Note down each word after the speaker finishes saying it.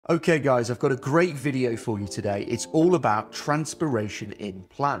Okay guys, I've got a great video for you today. It's all about transpiration in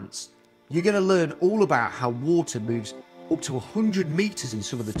plants. You're going to learn all about how water moves up to 100 meters in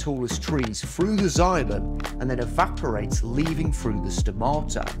some of the tallest trees through the xylem and then evaporates, leaving through the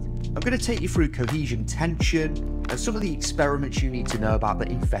stomata. I'm going to take you through cohesion-tension and some of the experiments you need to know about that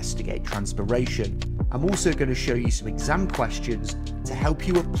investigate transpiration. I'm also going to show you some exam questions to help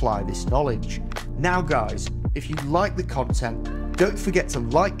you apply this knowledge. Now guys, if you like the content, don't forget to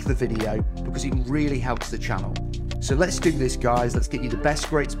like the video because it really helps the channel. So let's do this guys, let's get you the best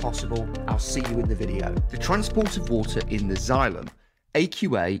grades possible. I'll see you in the video. The transport of water in the xylem,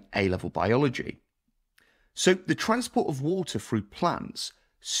 AQA A-level biology. So the transport of water through plants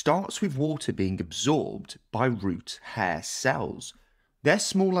starts with water being absorbed by root hair cells. They're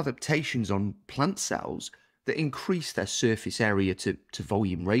small adaptations on plant cells that increase their surface area to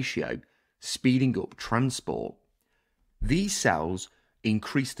volume ratio, speeding up transport. These cells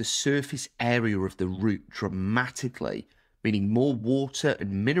increase the surface area of the root dramatically, meaning more water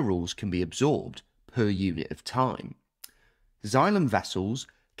and minerals can be absorbed per unit of time. Xylem vessels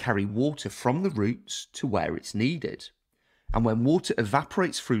carry water from the roots to where it's needed. And when water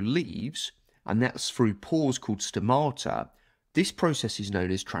evaporates through leaves, and that's through pores called stomata, this process is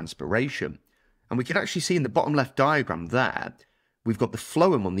known as transpiration. And we can actually see in the bottom left diagram there, we've got the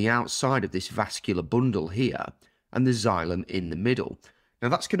phloem on the outside of this vascular bundle here, and the xylem in the middle. Now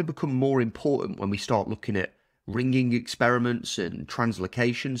that's going to become more important when we start looking at ringing experiments and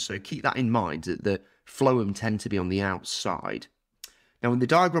translocations, so keep that in mind that the phloem tend to be on the outside. Now in the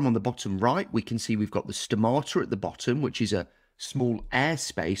diagram on the bottom right, we can see we've got the stomata at the bottom, which is a small air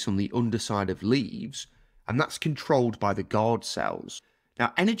space on the underside of leaves, and that's controlled by the guard cells.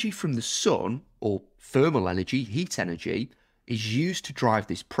 Now energy from the sun, or thermal energy, heat energy, is used to drive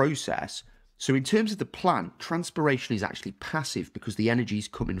this process. So in terms of the plant, transpiration is actually passive because the energy is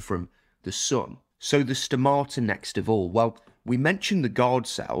coming from the sun. So the stomata next of all. Well, we mentioned the guard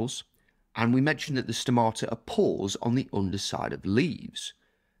cells, and we mentioned that the stomata are pores on the underside of leaves.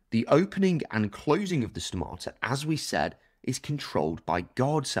 The opening and closing of the stomata, as we said, is controlled by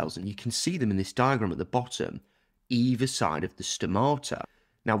guard cells, and you can see them in this diagram at the bottom, either side of the stomata.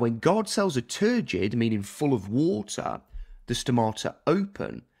 Now when guard cells are turgid, meaning full of water, the stomata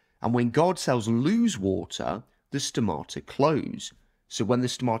open. And when guard cells lose water, the stomata close. So when the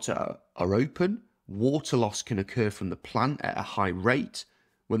stomata are open, water loss can occur from the plant at a high rate.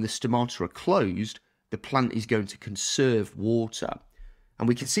 When the stomata are closed, the plant is going to conserve water. And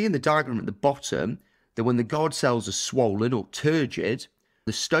we can see in the diagram at the bottom that when the guard cells are swollen or turgid,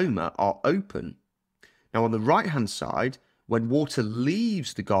 the stoma are open. Now on the right-hand side, when water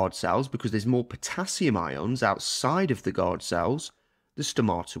leaves the guard cells because there's more potassium ions outside of the guard cells, the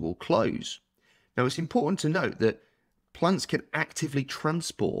stomata will close. Now it's important to note that plants can actively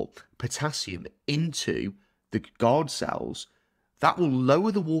transport potassium into the guard cells. That will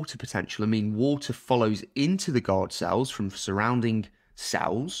lower the water potential and mean water follows into the guard cells from surrounding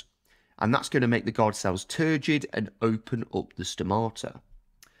cells, and that's going to make the guard cells turgid and open up the stomata.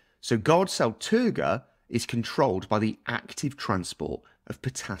 So guard cell turgor is controlled by the active transport of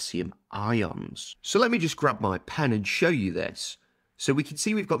potassium ions. So let me just grab my pen and show you this. So we can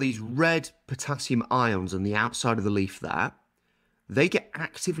see we've got these red potassium ions on the outside of the leaf there. They get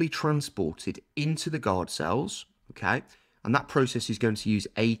actively transported into the guard cells, okay? And that process is going to use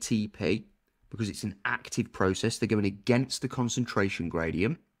ATP because it's an active process. They're going against the concentration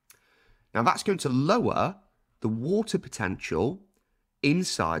gradient. Now that's going to lower the water potential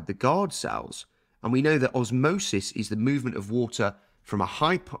inside the guard cells. And we know that osmosis is the movement of water from a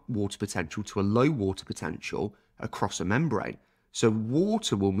high water potential to a low water potential across a membrane. So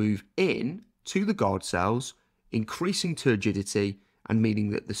water will move in to the guard cells, increasing turgidity and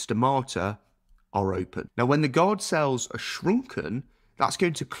meaning that the stomata are open. Now when the guard cells are shrunken, that's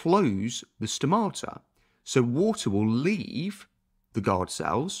going to close the stomata. So water will leave the guard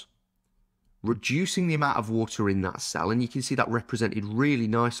cells, reducing the amount of water in that cell, and you can see that represented really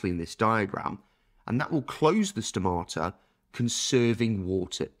nicely in this diagram, and that will close the stomata, conserving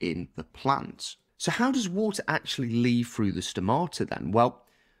water in the plant. So how does water actually leave through the stomata then? Well,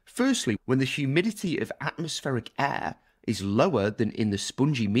 firstly, when the humidity of atmospheric air is lower than in the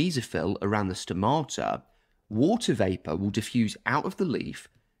spongy mesophyll around the stomata, water vapor will diffuse out of the leaf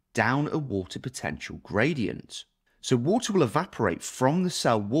down a water potential gradient. So water will evaporate from the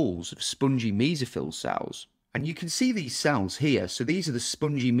cell walls of spongy mesophyll cells. And you can see these cells here. So these are the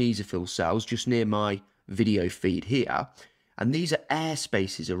spongy mesophyll cells just near my video feed here. And these are air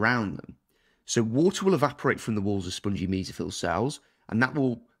spaces around them. So water will evaporate from the walls of spongy mesophyll cells, and that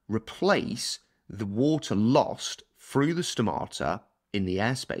will replace the water lost through the stomata in the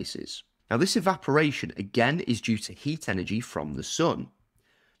air spaces. Now this evaporation again is due to heat energy from the sun.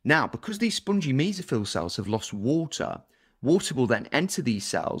 Now, because these spongy mesophyll cells have lost water, water will then enter these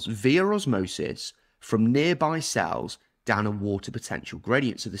cells via osmosis from nearby cells down a water potential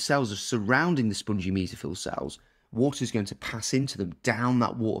gradient. So the cells are surrounding the spongy mesophyll cells. Water is going to pass into them down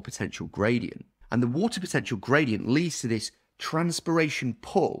that water potential gradient. And the water potential gradient leads to this transpiration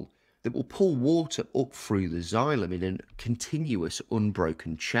pull that will pull water up through the xylem in a continuous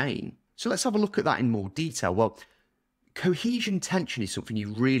unbroken chain. So let's have a look at that in more detail. Well, cohesion tension is something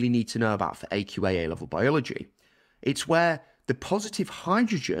you really need to know about for AQA A-level biology. It's where the positive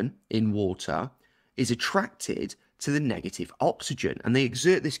hydrogen in water is attracted to the negative oxygen, and they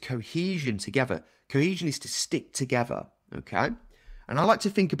exert this cohesion together. Cohesion is to stick together, okay? And I like to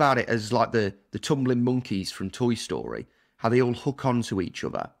think about it as like the tumbling monkeys from Toy Story, how they all hook onto each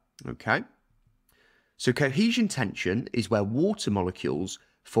other, okay? So cohesion tension is where water molecules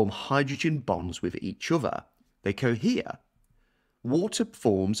form hydrogen bonds with each other. They cohere. Water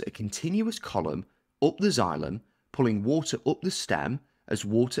forms a continuous column up the xylem, pulling water up the stem as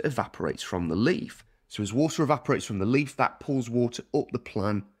water evaporates from the leaf. So as water evaporates from the leaf, that pulls water up the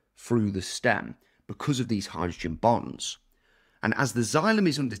plant through the stem because of these hydrogen bonds. And as the xylem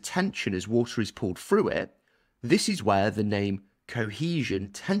is under tension as water is pulled through it, this is where the name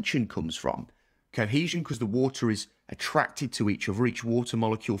cohesion tension comes from. Cohesion because the water is attracted to each other. Each water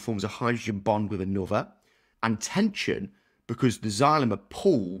molecule forms a hydrogen bond with another. And tension because the xylem are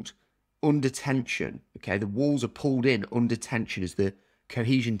pulled under tension. Okay, the walls are pulled in under tension as the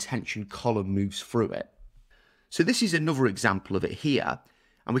cohesion tension column moves through it. So this is another example of it here.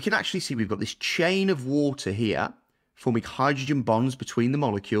 And we can actually see we've got this chain of water here forming hydrogen bonds between the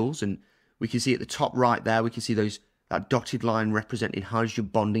molecules. And we can see at the top right there, we can see that dotted line representing hydrogen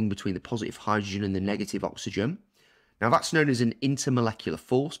bonding between the positive hydrogen and the negative oxygen. Now that's known as an intermolecular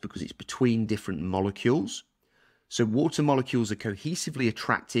force because it's between different molecules. So water molecules are cohesively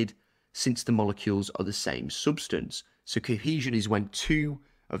attracted since the molecules are the same substance. So cohesion is when two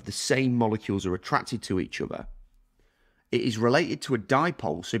of the same molecules are attracted to each other. It is related to a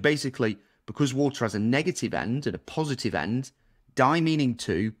dipole. So basically, because water has a negative end and a positive end, di meaning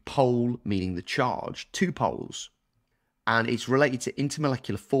two, pole meaning the charge, two poles. And it's related to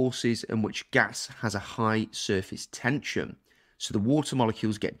intermolecular forces in which gas has a high surface tension. So the water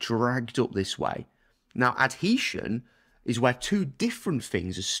molecules get dragged up this way. Now, adhesion is where two different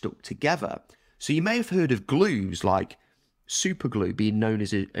things are stuck together. So you may have heard of glues like superglue being known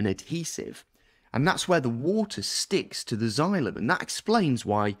as an adhesive. And that's where the water sticks to the xylem. And that explains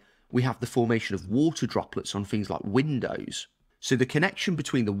why we have the formation of water droplets on things like windows. So the connection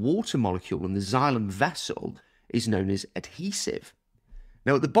between the water molecule and the xylem vessel is known as adhesive.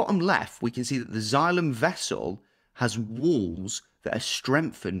 Now at the bottom left, we can see that the xylem vessel has walls that are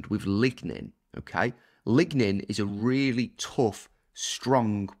strengthened with lignin, okay? Lignin is a really tough,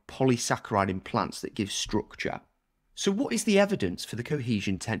 strong polysaccharide in plants that gives structure. So what is the evidence for the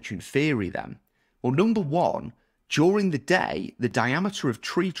cohesion tension theory then? Well, number one, during the day, the diameter of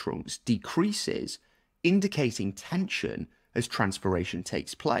tree trunks decreases, indicating tension as transpiration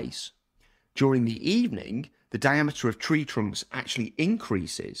takes place. During the evening, the diameter of tree trunks actually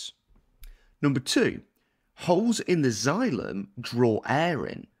increases. Number two, holes in the xylem draw air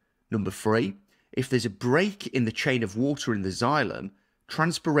in. Number three, if there's a break in the chain of water in the xylem,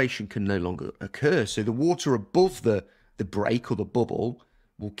 transpiration can no longer occur. So the water above the break or the bubble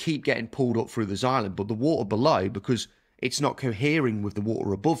will keep getting pulled up through the xylem, but the water below, because it's not cohering with the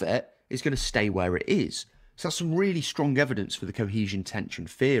water above it, is going to stay where it is. So that's some really strong evidence for the cohesion tension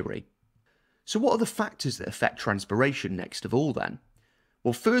theory. So what are the factors that affect transpiration next of all then?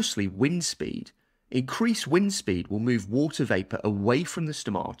 Well, firstly, wind speed. Increased wind speed will move water vapour away from the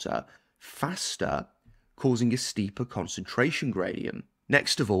stomata faster, causing a steeper concentration gradient.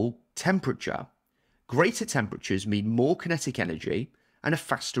 Next of all, temperature. Greater temperatures mean more kinetic energy and a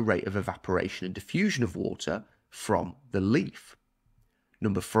faster rate of evaporation and diffusion of water from the leaf.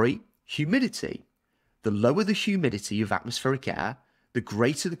 Number three, humidity. The lower the humidity of atmospheric air, the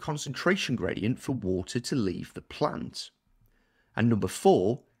greater the concentration gradient for water to leave the plant. And number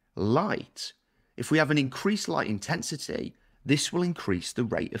four, light. If we have an increased light intensity, this will increase the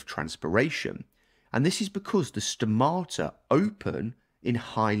rate of transpiration. And this is because the stomata open in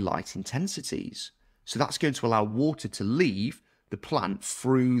high light intensities. So that's going to allow water to leave the plant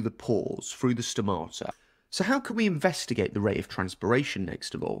through the pores, through the stomata. So how can we investigate the rate of transpiration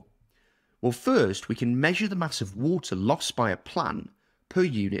next of all? Well, first, we can measure the mass of water lost by a plant per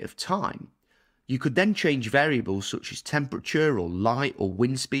unit of time. You could then change variables such as temperature or light or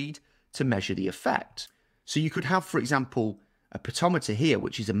wind speed to measure the effect. So you could have, for example, a potometer here,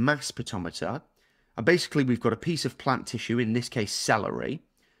 which is a mass potometer. And basically we've got a piece of plant tissue, in this case celery,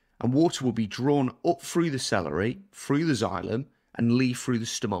 and water will be drawn up through the celery, through the xylem, and leave through the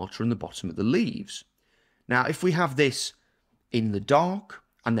stomata and the bottom of the leaves. Now, if we have this in the dark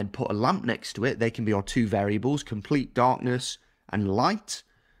and then put a lamp next to it, they can be our two variables, complete darkness and light,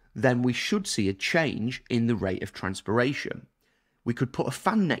 then we should see a change in the rate of transpiration. We could put a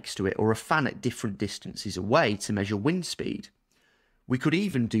fan next to it or a fan at different distances away to measure wind speed. We could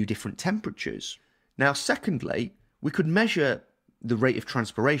even do different temperatures. Now, secondly, we could measure the rate of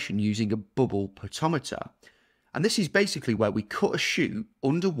transpiration using a bubble potometer. And this is basically where we cut a chute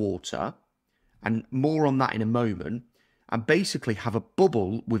underwater, and more on that in a moment, and basically have a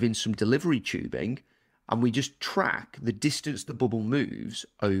bubble within some delivery tubing, and we just track the distance the bubble moves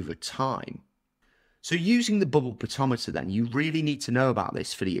over time. So using the bubble potometer then, you really need to know about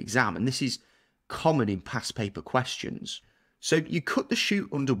this for the exam, and this is common in past paper questions. So you cut the chute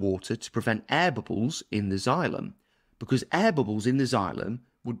underwater to prevent air bubbles in the xylem, because air bubbles in the xylem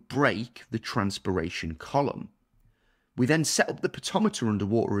would break the transpiration column. We then set up the potometer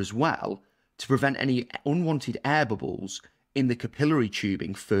underwater as well to prevent any unwanted air bubbles in the capillary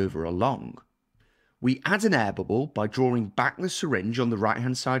tubing further along. We add an air bubble by drawing back the syringe on the right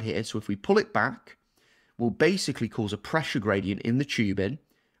hand side here, so if we pull it back, we'll basically cause a pressure gradient in the tubing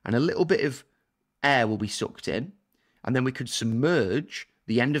and a little bit of air will be sucked in, and then we could submerge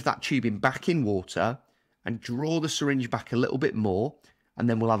the end of that tubing back in water and draw the syringe back a little bit more, and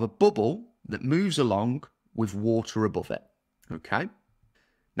then we'll have a bubble that moves along with water above it. Okay?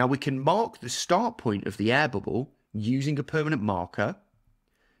 Now we can mark the start point of the air bubble using a permanent marker,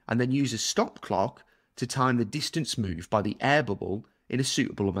 and then use a stop clock to time the distance moved by the air bubble in a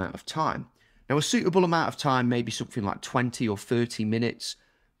suitable amount of time. Now a suitable amount of time may be something like 20 or 30 minutes.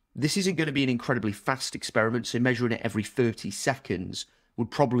 This isn't going to be an incredibly fast experiment, so measuring it every 30 seconds would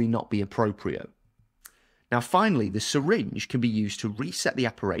probably not be appropriate. Now finally, the syringe can be used to reset the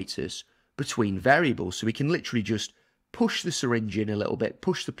apparatus between variables, so we can literally just push the syringe in a little bit,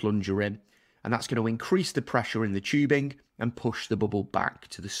 push the plunger in, and that's going to increase the pressure in the tubing and push the bubble back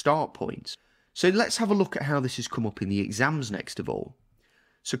to the start point. So let's have a look at how this has come up in the exams next of all.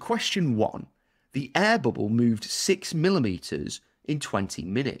 So question 1, the air bubble moved 6 millimeters in 20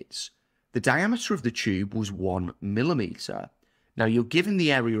 minutes. The diameter of the tube was 1 millimeter. Now you're given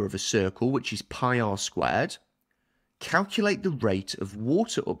the area of a circle, which is pi r squared. Calculate the rate of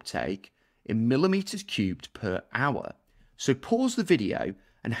water uptake in millimeters cubed per hour. So pause the video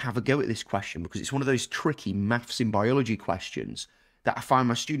and have a go at this question, because it's one of those tricky maths in biology questions that I find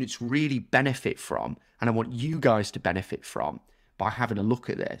my students really benefit from, and I want you guys to benefit from by having a look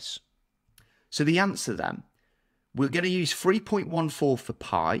at this. So the answer then, we're going to use 3.14 for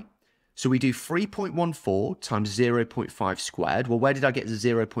pi. So we do 3.14 times 0.5 squared. Well, where did I get the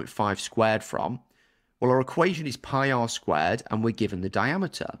 0.5 squared from? Well, our equation is pi r squared, and we're given the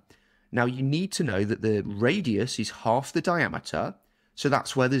diameter. Now, you need to know that the radius is half the diameter, so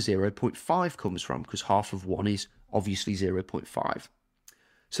that's where the 0.5 comes from, because half of 1 is obviously 0.5.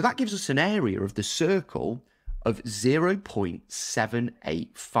 So that gives us an area of the circle of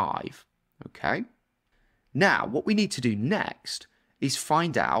 0.785, okay? Now, what we need to do next is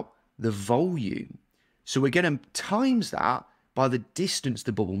find out the volume. So we're going to times that by the distance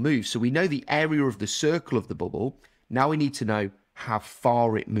the bubble moves. So we know the area of the circle of the bubble. Now we need to know how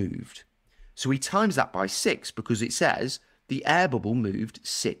far it moved. So we times that by 6, because it says the air bubble moved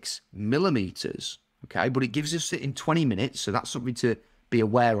 6 millimeters. Okay, but it gives us it in 20 minutes, so that's something to be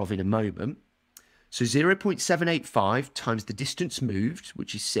aware of in a moment. So 0.785 times the distance moved,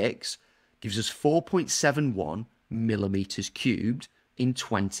 which is 6, gives us 4.71 millimeters cubed in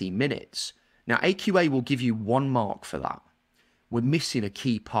 20 minutes. Now, AQA will give you 1 mark for that. We're missing a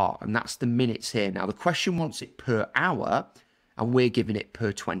key part, and that's the minutes here. Now, the question wants it per hour, and we're giving it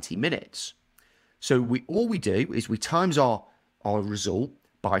per 20 minutes. So all we do is we times our result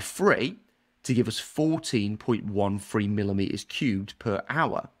by 3 to give us 14.13 millimeters cubed per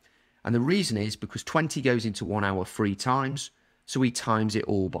hour. And the reason is because 20 goes into 1 hour 3 times, so we times it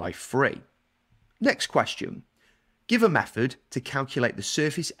all by 3. Next question. Give a method to calculate the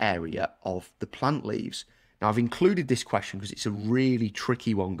surface area of the plant leaves. Now, I've included this question because it's a really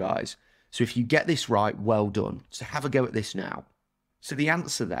tricky one, guys. So if you get this right, well done. So have a go at this now. So the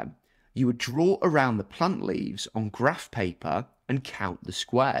answer then, you would draw around the plant leaves on graph paper and count the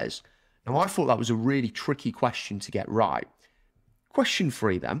squares. Now, I thought that was a really tricky question to get right. Question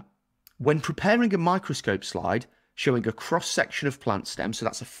 3 then. When preparing a microscope slide showing a cross-section of plant stem, so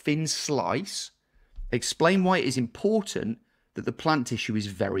that's a thin slice, explain why it is important that the plant tissue is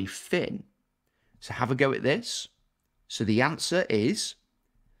very thin. So have a go at this. So the answer is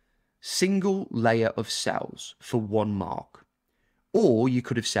single layer of cells for 1 mark. Or you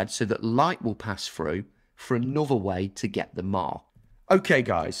could have said so that light will pass through for another way to get the mark. Okay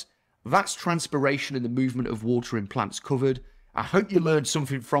guys, that's transpiration and the movement of water in plants covered. I hope you learned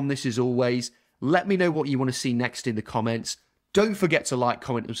something from this as always. Let me know what you want to see next in the comments. Don't forget to like,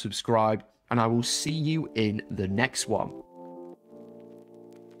 comment and subscribe, and I will see you in the next one.